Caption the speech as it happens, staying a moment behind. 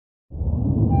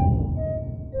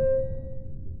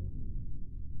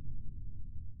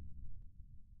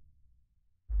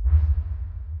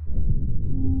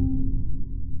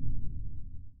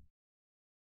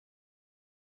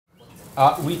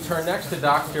We turn next to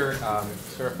Dr.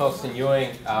 Sarah Feldstein Ewing,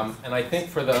 and I think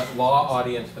for the law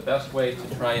audience, the best way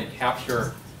to try and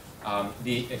capture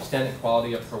the extent and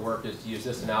quality of her work is to use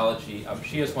this analogy.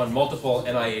 She has won multiple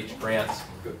NIH grants,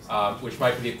 which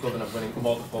might be the equivalent of winning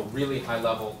multiple really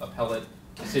high-level appellate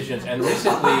decisions. And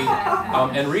recently,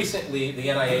 the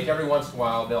NIH, every once in a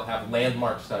while, they'll have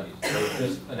landmark studies. They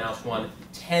just announced one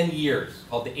 10 years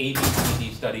called the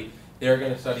ABCD study. They're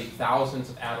going to study thousands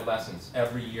of adolescents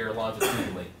every year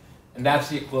longitudinally. And that's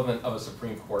the equivalent of a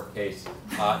Supreme Court case.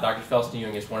 Dr. Feldstein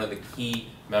Ewing is one of the key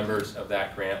members of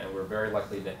that grant, and we're very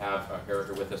lucky to have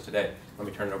her with us today. Let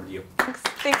me turn it over to you.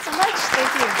 Thanks so much.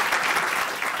 Thank you.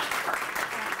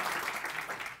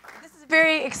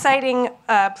 Very exciting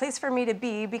place for me to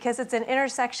be because it's an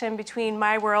intersection between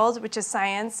my world, which is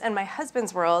science, and my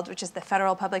husband's world, which is the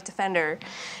federal public defender.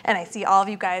 And I see all of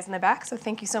you guys in the back, so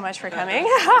thank you so much for coming.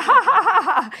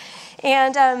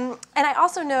 And I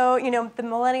also know, the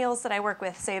millennials that I work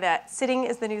with say that sitting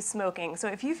is the new smoking. So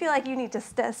if you feel like you need to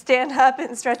stand up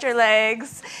and stretch your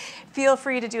legs, feel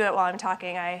free to do it while I'm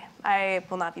talking. I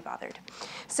will not be bothered.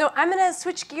 So I'm going to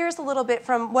switch gears a little bit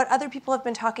from what other people have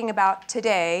been talking about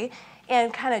today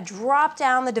and kind of drop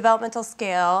down the developmental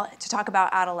scale to talk about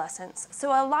adolescence. So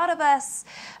a lot of us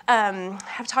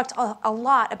have talked a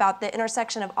lot about the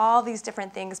intersection of all these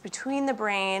different things between the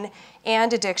brain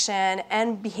and addiction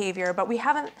and behavior, but we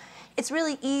haven't. It's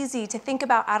really easy to think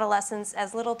about adolescents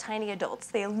as little tiny adults.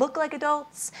 They look like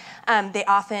adults. They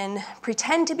often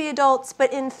pretend to be adults,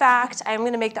 but in fact, I'm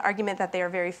going to make the argument that they are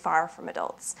very far from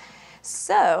adults.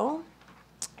 So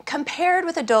compared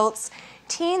with adults,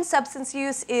 teen substance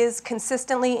use is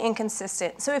consistently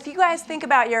inconsistent. So if you guys think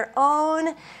about your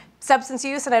own substance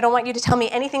use, and I don't want you to tell me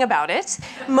anything about it,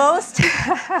 most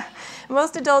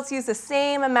adults use the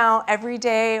same amount every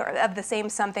day or of the same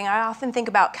something. I often think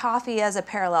about coffee as a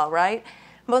parallel, right?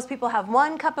 Most people have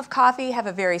one cup of coffee, have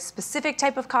a very specific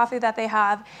type of coffee that they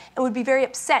have, and would be very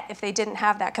upset if they didn't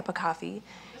have that cup of coffee.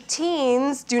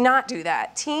 Teens do not do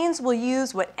that. Teens will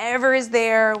use whatever is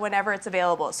there whenever it's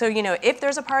available. So, if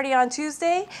there's a party on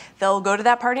Tuesday, they'll go to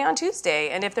that party on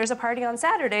Tuesday. And if there's a party on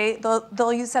Saturday,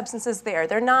 they'll use substances there.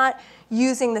 They're not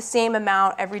using the same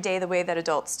amount every day the way that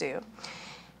adults do.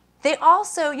 They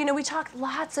also, we talked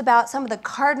lots about some of the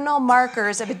cardinal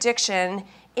markers of addiction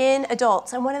in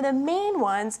adults, and one of the main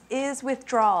ones is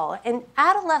withdrawal. And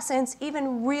adolescents,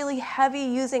 even really heavy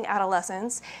using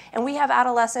adolescents, and we have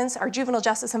adolescents, our juvenile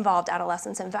justice involved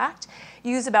adolescents in fact,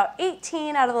 use about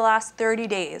 18 out of the last 30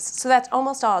 days. So that's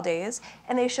almost all days,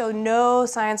 and they show no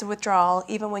signs of withdrawal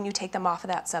even when you take them off of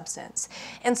that substance.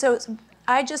 And so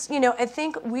I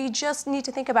think we just need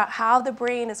to think about how the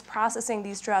brain is processing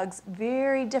these drugs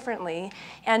very differently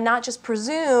and not just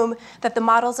presume that the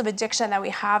models of addiction that we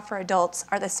have for adults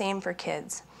are the same for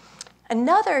kids.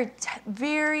 Another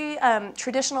very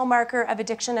traditional marker of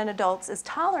addiction in adults is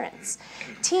tolerance.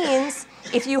 Teens,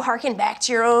 if you hearken back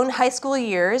to your own high school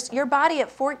years, your body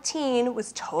at 14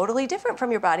 was totally different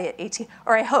from your body at 18,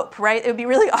 or I hope, right? It would be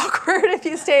really awkward if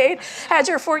you had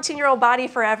your 14-year-old body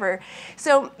forever.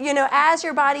 So, as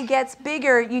your body gets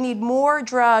bigger, you need more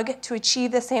drug to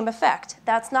achieve the same effect.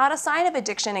 That's not a sign of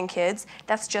addiction in kids.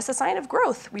 That's just a sign of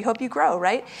growth. We hope you grow,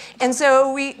 right? And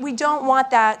so we don't want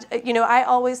that. I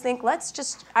always think,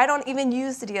 I don't even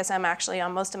use the DSM actually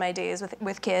on most of my days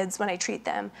with kids when I treat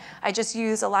them. I just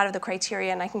use a lot of the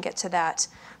criteria, and I can get to that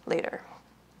later.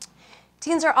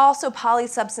 Teens are also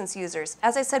polysubstance users.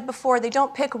 As I said before, they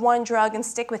don't pick one drug and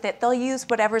stick with it. They'll use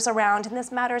whatever's around, and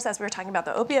this matters as we were talking about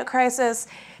the opiate crisis.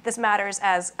 This matters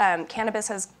as cannabis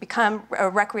has become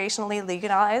recreationally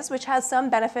legalized, which has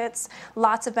some benefits,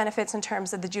 lots of benefits in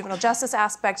terms of the juvenile justice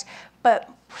aspect, but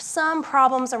some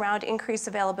problems around increased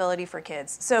availability for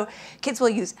kids. So kids will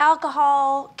use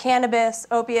alcohol, cannabis,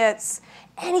 opiates,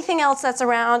 anything else that's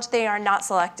around. They are not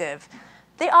selective.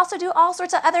 They also do all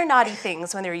sorts of other naughty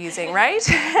things when they're using, right?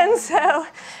 And so,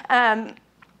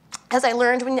 as I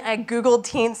learned when I Googled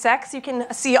teen sex, you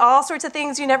can see all sorts of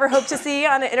things you never hope to see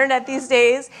on the internet these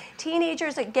days.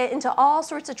 Teenagers that get into all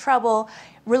sorts of trouble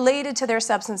related to their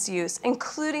substance use,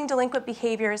 including delinquent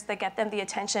behaviors that get them the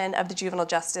attention of the juvenile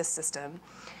justice system.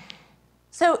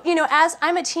 So, as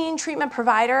I'm a teen treatment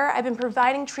provider, I've been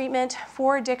providing treatment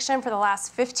for addiction for the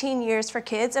last 15 years for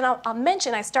kids. And I'll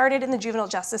mention, I started in the juvenile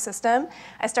justice system.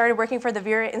 I started working for the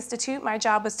Vera Institute. My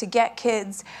job was to get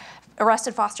kids,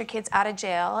 arrested foster kids, out of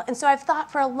jail. And so I've thought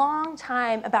for a long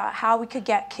time about how we could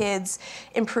get kids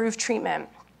improved treatment.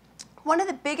 One of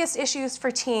the biggest issues for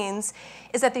teens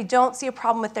is that they don't see a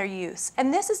problem with their use.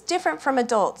 And this is different from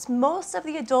adults. Most of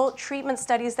the adult treatment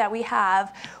studies that we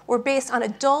have were based on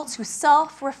adults who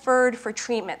self-referred for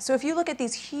treatment. So if you look at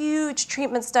these huge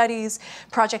treatment studies,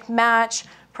 Project Match,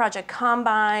 Project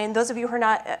Combine, those of you who are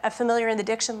not familiar in the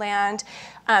addiction land,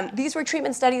 these were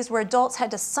treatment studies where adults had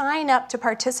to sign up to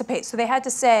participate. So they had to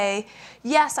say,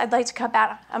 yes, I'd like to cut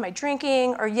back on my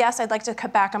drinking, or yes, I'd like to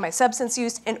cut back on my substance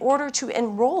use in order to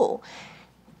enroll.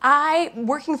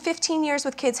 Working 15 years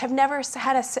with kids, have never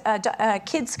had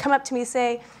kids come up to me and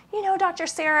say, you know, Dr.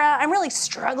 Sarah, I'm really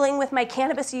struggling with my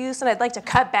cannabis use and I'd like to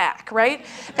cut back, right?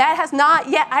 That has not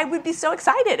yet. I would be so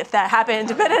excited if that happened,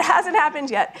 but it hasn't happened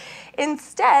yet.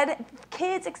 Instead,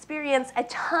 kids experience a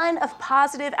ton of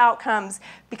positive outcomes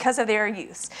because of their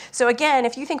use. So again,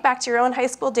 if you think back to your own high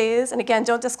school days, and again,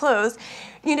 don't disclose,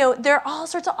 you know, there are all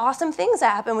sorts of awesome things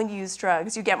that happen when you use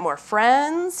drugs. You get more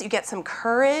friends, you get some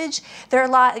courage,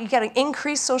 you get an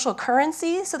increased social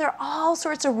currency, so there are all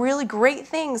sorts of really great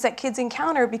things that kids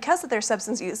encounter because of their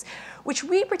substance use, which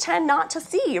we pretend not to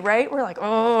see, right? We're like,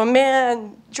 oh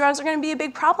man, drugs are gonna be a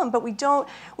big problem, but we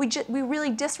really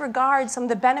disregard some of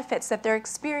the benefits that they're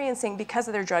experiencing because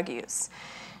of their drug use.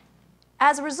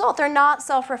 As a result, they're not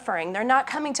self-referring. They're not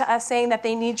coming to us saying that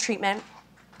they need treatment.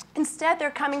 Instead, they're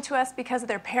coming to us because of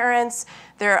their parents,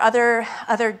 their other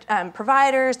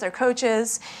providers, their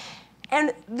coaches.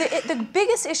 And the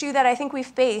biggest issue that I think we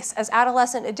face as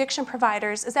adolescent addiction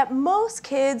providers is that most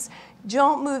kids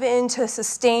don't move into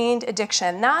sustained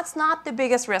addiction. That's not the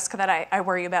biggest risk that I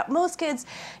worry about. Most kids,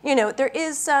 you know, there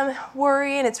is some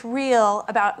worry, and it's real,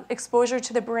 about exposure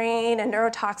to the brain and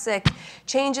neurotoxic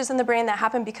changes in the brain that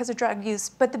happen because of drug use.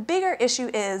 But the bigger issue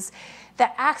is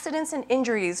that accidents and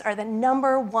injuries are the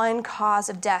 #1 cause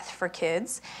of death for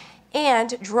kids.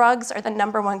 And drugs are the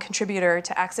 #1 contributor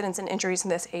to accidents and injuries in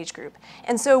this age group.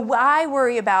 And so I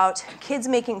worry about kids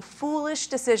making foolish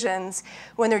decisions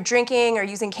when they're drinking or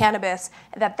using cannabis,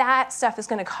 that stuff is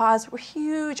going to cause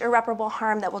huge irreparable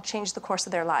harm that will change the course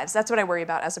of their lives. That's what I worry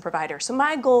about as a provider. So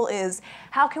my goal is,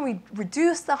 how can we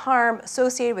reduce the harm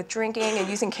associated with drinking and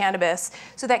using cannabis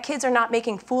so that kids are not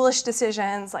making foolish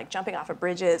decisions like jumping off of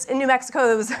bridges. In New Mexico,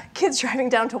 there was kids driving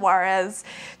down to Juarez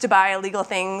to buy illegal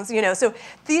things, you know. So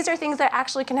these are things that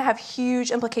actually can have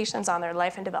huge implications on their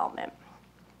life and development.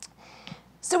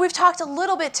 So we've talked a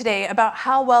little bit today about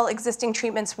how well existing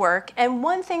treatments work, and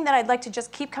one thing that I'd like to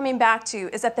just keep coming back to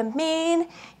is that the main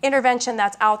intervention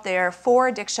that's out there for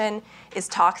addiction is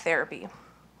talk therapy,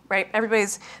 right?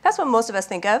 That's what most of us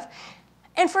think of.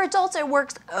 And for adults, it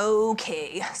works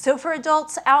okay. So for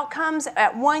adults, outcomes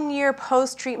at 1 year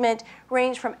post-treatment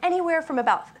range from anywhere from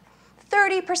about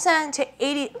 30% to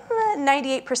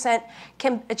 98%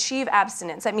 can achieve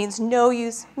abstinence. That means no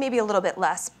use, maybe a little bit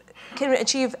less, can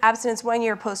achieve abstinence 1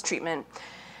 year post-treatment.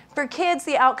 For kids,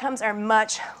 the outcomes are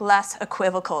much less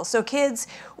equivocal. So kids,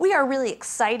 we are really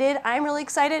excited. I'm really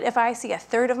excited if I see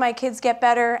 1/3 of my kids get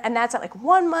better, and that's at like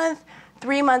 1 month,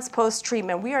 3 months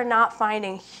post-treatment. We are not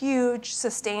finding huge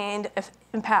sustained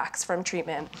impacts from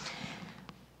treatment.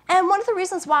 And one of the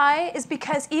reasons why is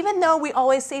because even though we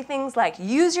always say things like,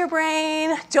 use your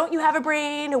brain, don't you have a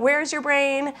brain, where's your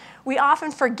brain, we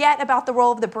often forget about the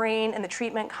role of the brain in the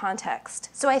treatment context.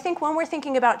 So I think when we're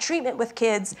thinking about treatment with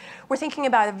kids, we're thinking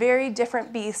about a very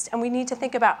different beast, and we need to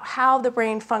think about how the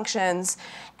brain functions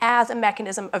as a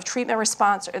mechanism of treatment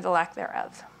response or the lack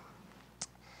thereof.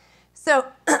 So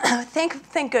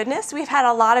thank goodness, we've had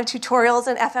a lot of tutorials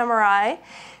in fMRI.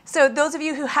 So those of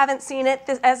you who haven't seen it,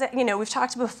 we've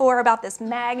talked before about this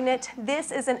magnet.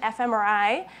 This is an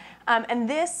fMRI. And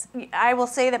this, I will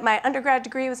say that my undergrad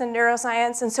degree was in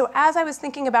neuroscience. And so as I was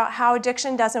thinking about how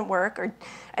addiction doesn't work,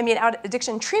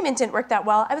 addiction treatment didn't work that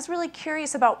well, I was really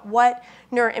curious about what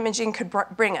neuroimaging could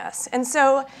bring us. And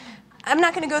so I'm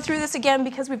not going to go through this again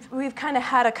because we've kind of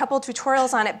had a couple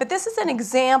tutorials on it. But this is an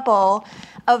example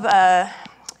of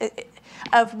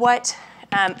what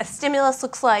a stimulus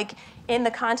looks like in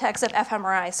the context of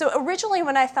fMRI. So originally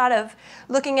when I thought of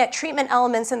looking at treatment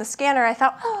elements in the scanner, I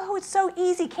thought, oh, it's so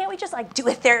easy. Can't we just like do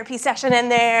a therapy session in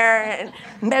there and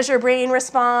measure brain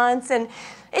response? And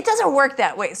it doesn't work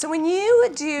that way. So when you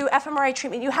do fMRI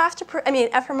treatment,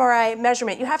 fMRI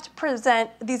measurement, you have to present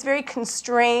these very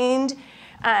constrained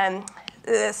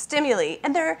stimuli.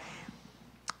 And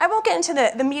I won't get into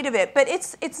the meat of it, but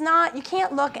it's not, you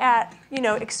can't look at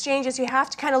exchanges. You have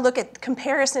to kind of look at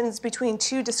comparisons between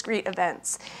two discrete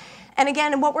events. And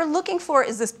again, what we're looking for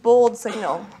is this bold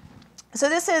signal. So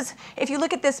this is, if you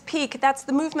look at this peak, that's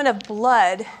the movement of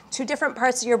blood to different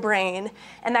parts of your brain,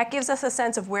 and that gives us a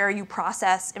sense of where you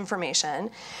process information.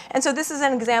 And so this is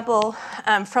an example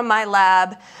from my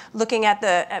lab looking at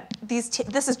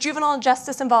this is juvenile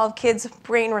justice involved kids'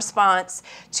 brain response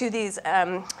to these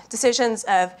decisions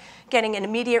of getting an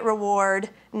immediate reward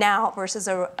now versus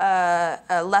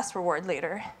a less reward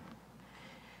later.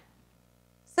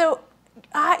 So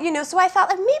so I thought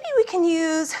maybe we can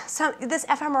use this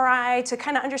fMRI to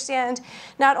kind of understand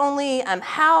not only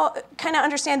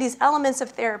understand these elements of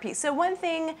therapy. So one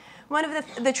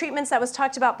of the treatments that was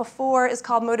talked about before is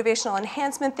called motivational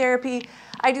enhancement therapy.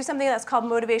 I do something that's called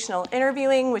motivational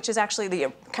interviewing, which is actually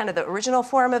the original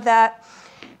form of that.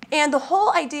 And the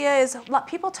whole idea is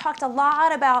people talked a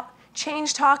lot about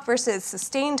change talk versus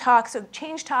sustained talk. So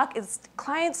change talk is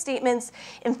client statements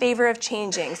in favor of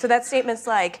changing. So that statement's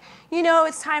like,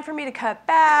 it's time for me to cut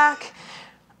back.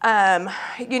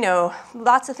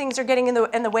 Lots of things are getting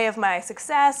in the way of my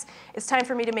success. It's time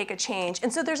for me to make a change.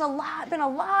 And so there's been a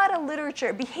lot of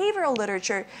literature, behavioral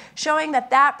literature, showing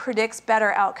that predicts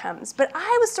better outcomes. But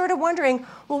I was sort of wondering,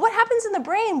 well, what happens in the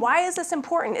brain? Why is this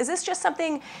important? Is this just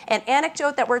an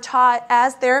anecdote that we're taught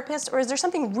as therapists, or is there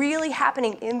something really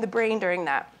happening in the brain during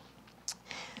that?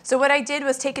 So what I did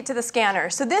was take it to the scanner.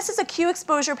 So this is a cue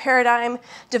exposure paradigm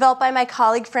developed by my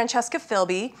colleague Francesca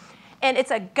Philby. And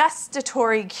it's a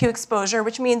gustatory cue exposure,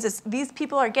 which means these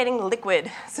people are getting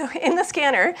liquid in the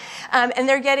scanner, and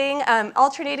they're getting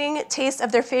alternating taste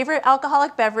of their favorite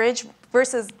alcoholic beverage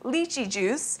versus lychee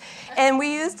juice. And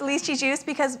we used lychee juice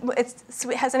because it's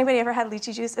sweet. Has anybody ever had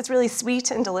lychee juice? It's really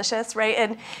sweet and delicious,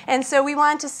 right? And so we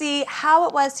wanted to see how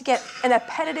it was to get an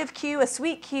appetitive cue, a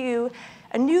sweet cue,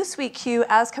 a new sweet cue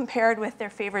as compared with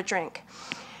their favorite drink.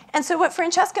 And so what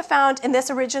Francesca found in this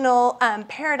original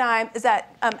paradigm is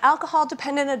that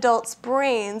alcohol-dependent adults'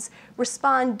 brains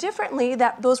respond differently,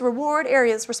 that those reward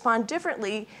areas respond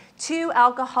differently to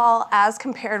alcohol as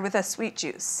compared with a sweet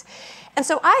juice. And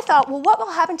so I thought, well, what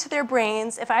will happen to their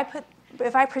brains if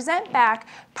I present back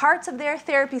parts of their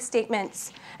therapy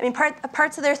statements,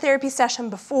 parts of their therapy session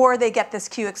before they get this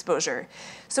cue exposure.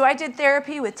 So I did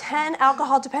therapy with 10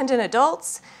 alcohol-dependent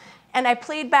adults, and I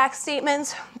played back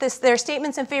statements, their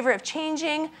statements in favor of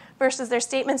changing versus their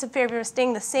statements in favor of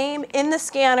staying the same in the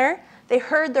scanner. They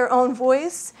heard their own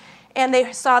voice, and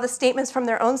they saw the statements from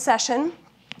their own session.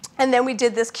 And then we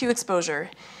did this cue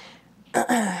exposure.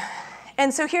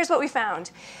 And so here's what we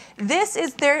found. This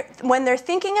is when they're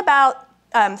thinking about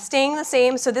staying the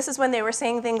same. So this is when they were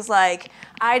saying things like,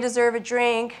 I deserve a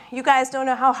drink. You guys don't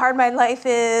know how hard my life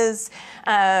is.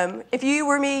 If you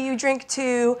were me, you drink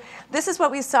too. This is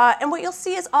what we saw. And what you'll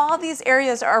see is all of these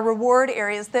areas are reward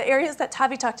areas, the areas that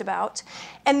Tavi talked about.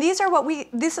 And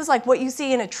this is like what you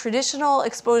see in a traditional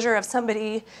exposure of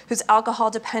somebody who's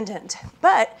alcohol dependent.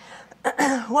 But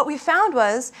what we found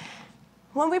was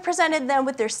when we presented them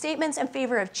with their statements in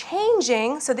favor of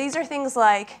changing, so these are things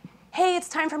like, hey, it's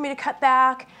time for me to cut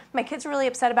back. My kid's really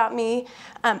upset about me.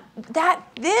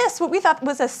 What we thought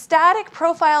was a static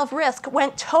profile of risk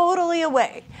went totally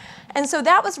away. And so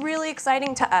that was really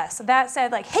exciting to us. That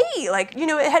said, like, hey,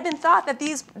 it had been thought that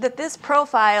this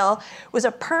profile was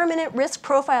a permanent risk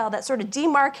profile that sort of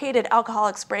demarcated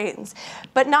alcoholics' brains.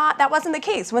 But that wasn't the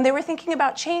case. When they were thinking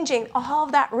about changing, all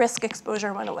of that risk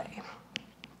exposure went away.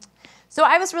 So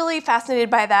I was really fascinated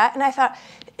by that, and I thought,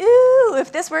 ooh,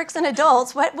 if this works in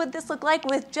adults, what would this look like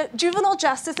with juvenile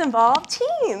justice involved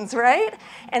teens, right?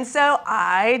 And so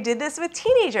I did this with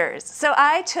teenagers. So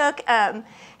I took,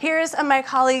 here's my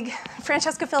colleague,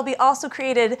 Francesca Philby, also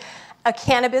created a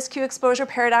cannabis cue exposure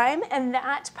paradigm, and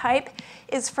that pipe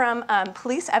is from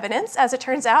police evidence, as it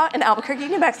turns out, in Albuquerque,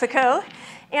 New Mexico.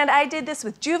 And I did this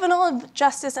with juvenile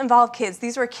justice involved kids.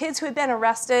 These were kids who had been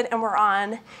arrested and were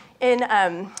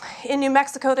in New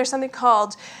Mexico, there's something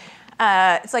called,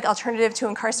 it's like alternative to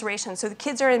incarceration. So the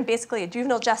kids are in basically a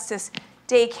juvenile justice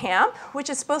day camp, which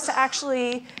is supposed to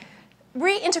actually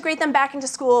reintegrate them back into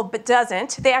school, but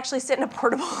doesn't. They actually sit in a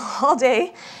portable all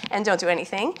day and don't do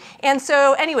anything. And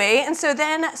so anyway,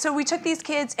 so we took these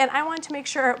kids, and I wanted to make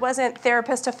sure it wasn't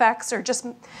therapist effects or just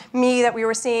me that we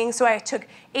were seeing. So I took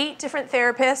 8 different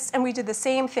therapists, and we did the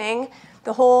same thing,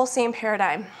 the whole same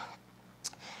paradigm.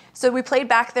 So we played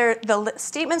back the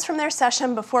statements from their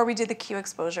session before we did the cue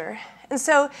exposure. And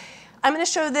so I'm going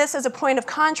to show this as a point of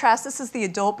contrast. This is the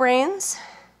adult brains.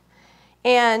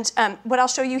 And what I'll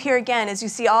show you here again is you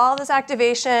see all this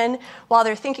activation while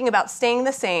they're thinking about staying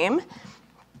the same.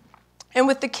 And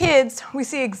with the kids, we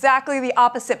see exactly the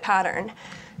opposite pattern.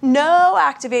 No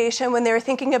activation when they were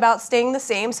thinking about staying the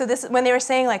same. So this, when they were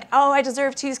saying like, oh, I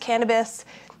deserve to use cannabis,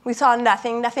 We saw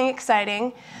nothing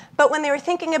exciting. But when they were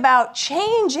thinking about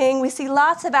changing, we see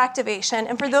lots of activation.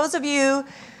 And for those of you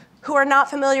who are not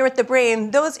familiar with the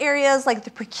brain, those areas like the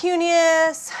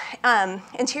precuneus,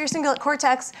 anterior cingulate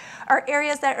cortex, are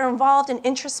areas that are involved in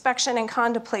introspection and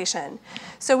contemplation.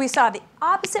 So we saw the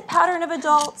opposite pattern of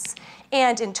adults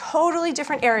and in totally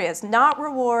different areas, not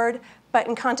reward, but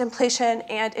in contemplation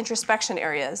and introspection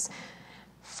areas.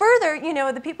 Further,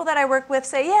 the people that I work with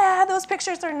say, yeah, those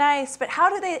pictures are nice, but how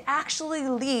do they actually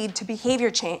lead to behavior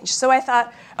change? So I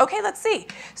thought, okay, let's see.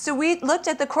 So we looked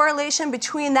at the correlation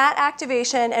between that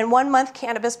activation and 1 month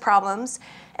cannabis problems.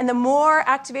 And the more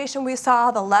activation we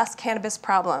saw, the less cannabis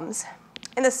problems.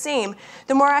 And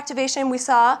the more activation we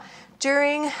saw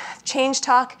during change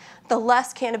talk, the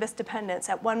less cannabis dependence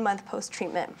at 1 month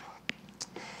post-treatment.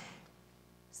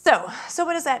 So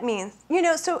what does that mean?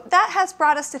 So that has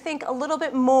brought us to think a little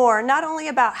bit more, not only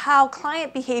about how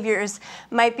client behaviors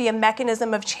might be a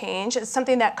mechanism of change, it's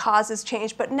something that causes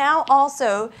change, but now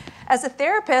also, as a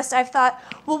therapist, I've thought,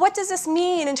 well, what does this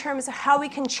mean in terms of how we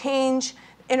can change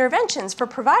interventions for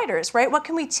providers, right? What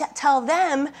can we tell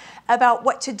them about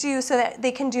what to do so that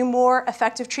they can do more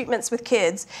effective treatments with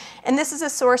kids? And this is a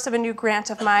source of a new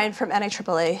grant of mine from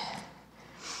NIAAA.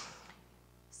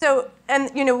 So,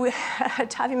 and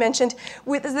Tavi mentioned,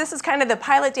 this is kind of the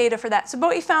pilot data for that. So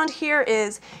what we found here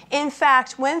is, in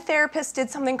fact, when therapists did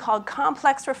something called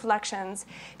complex reflections,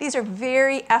 these are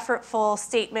very effortful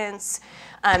statements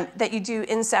that you do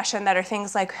in session that are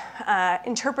things like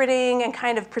interpreting and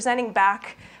kind of presenting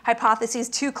back hypotheses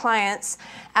to clients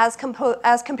as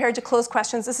compared to closed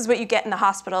questions. This is what you get in the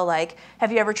hospital, like,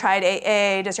 have you ever tried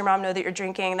AA? Does your mom know that you're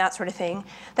drinking? That sort of thing.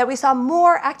 That we saw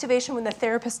more activation when the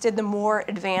therapist did the more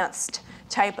advanced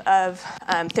type of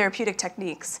therapeutic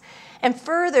techniques. And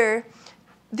further,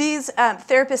 these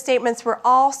therapist statements were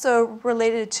also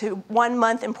related to 1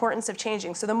 month importance of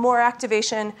changing. So the more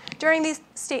activation during these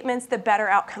statements, the better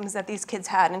outcomes that these kids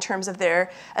had in terms of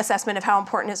their assessment of how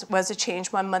important it was to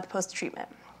change 1 month post-treatment.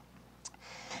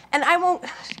 And I won't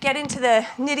get into the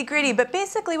nitty-gritty, but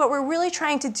basically what we're really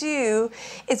trying to do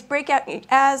is break out,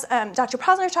 as Dr.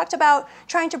 Posner talked about,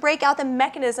 trying to break out the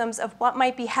mechanisms of what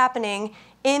might be happening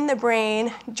in the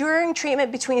brain during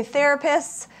treatment between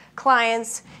therapists,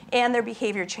 clients, and their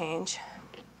behavior change.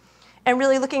 And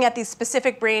really looking at these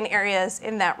specific brain areas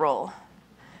in that role.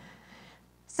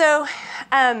 So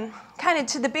kind of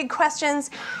to the big questions,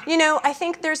 I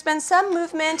think there's been some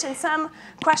movement and some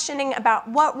questioning about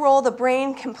what role the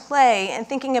brain can play in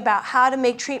thinking about how to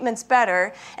make treatments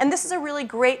better. And this is a really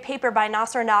great paper by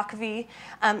Nasser Naqvi,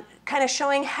 kind of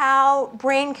showing how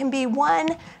brain can be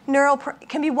one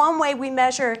way we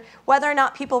measure whether or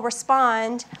not people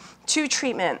respond to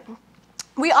treatment.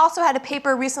 We also had a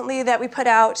paper recently that we put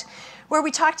out where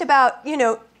we talked about,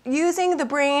 using the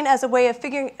brain as a way of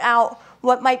figuring out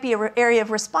what might be an area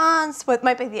of response, what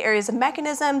might be the areas of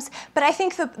mechanisms. But I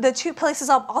think the two places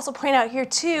I'll also point out here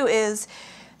too is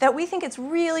that we think it's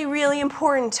really, really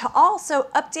important to also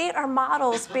update our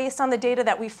models based on the data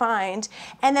that we find,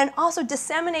 and then also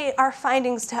disseminate our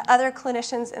findings to other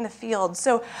clinicians in the field.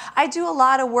 So I do a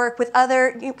lot of work with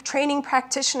other training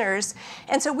practitioners,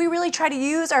 and so we really try to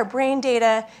use our brain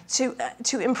data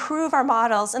to improve our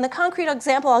models. And the concrete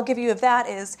example I'll give you of that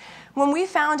is when we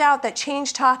found out that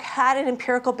change talk had an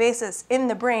empirical basis in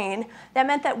the brain, that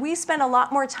meant that we spend a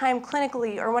lot more time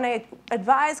clinically, or when I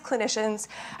advise clinicians,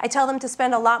 I tell them to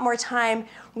spend a lot more time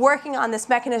working on this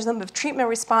mechanism of treatment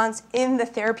response in the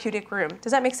therapeutic room.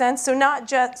 Does that make sense? So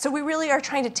we really are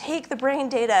trying to take the brain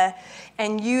data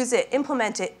and use it,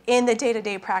 implement it in the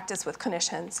day-to-day practice with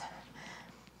clinicians.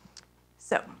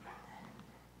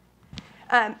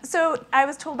 So I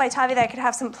was told by Tavi that I could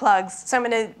have some plugs, so I'm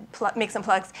going to make some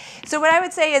plugs. So what I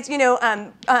would say is,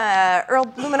 Earl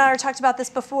Blumenauer talked about this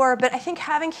before, but I think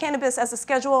having cannabis as a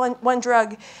Schedule I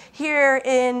drug here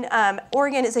in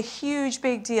Oregon is a huge,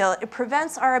 big deal. It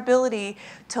prevents our ability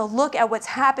to look at what's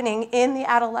happening in the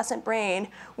adolescent brain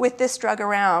with this drug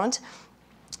around.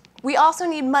 We also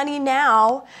need money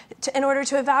now in order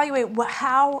to evaluate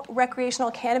how recreational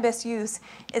cannabis use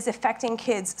is affecting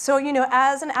kids. So,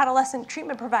 as an adolescent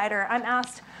treatment provider, I'm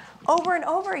asked over and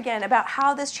over again about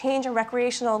how this change in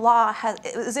recreational law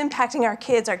is impacting our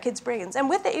kids' brains. And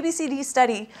with the ABCD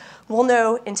study, we'll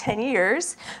know in 10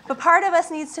 years. But part of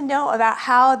us needs to know about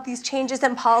how these changes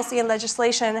in policy and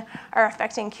legislation are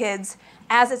affecting kids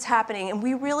as it's happening.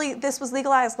 And this was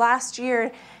legalized last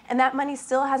year, and that money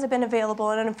still hasn't been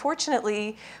available. And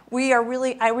unfortunately, I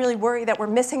really worry that we're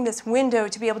missing this window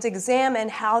to be able to examine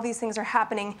how these things are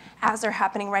happening as they're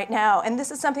happening right now. And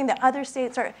this is something that other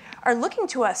states are looking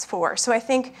to us for. So I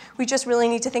think we just really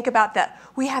need to think about that.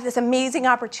 We have this amazing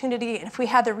opportunity, and if we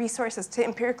had the resources to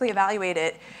empirically evaluate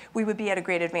it, we would be at a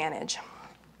great advantage.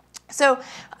 So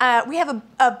we have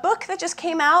a book that just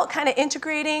came out, kind of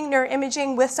integrating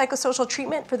neuroimaging with psychosocial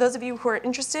treatment for those of you who are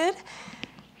interested.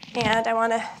 And I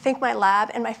want to thank my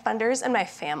lab and my funders and my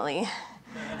family.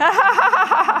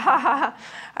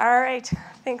 All right,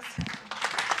 thanks.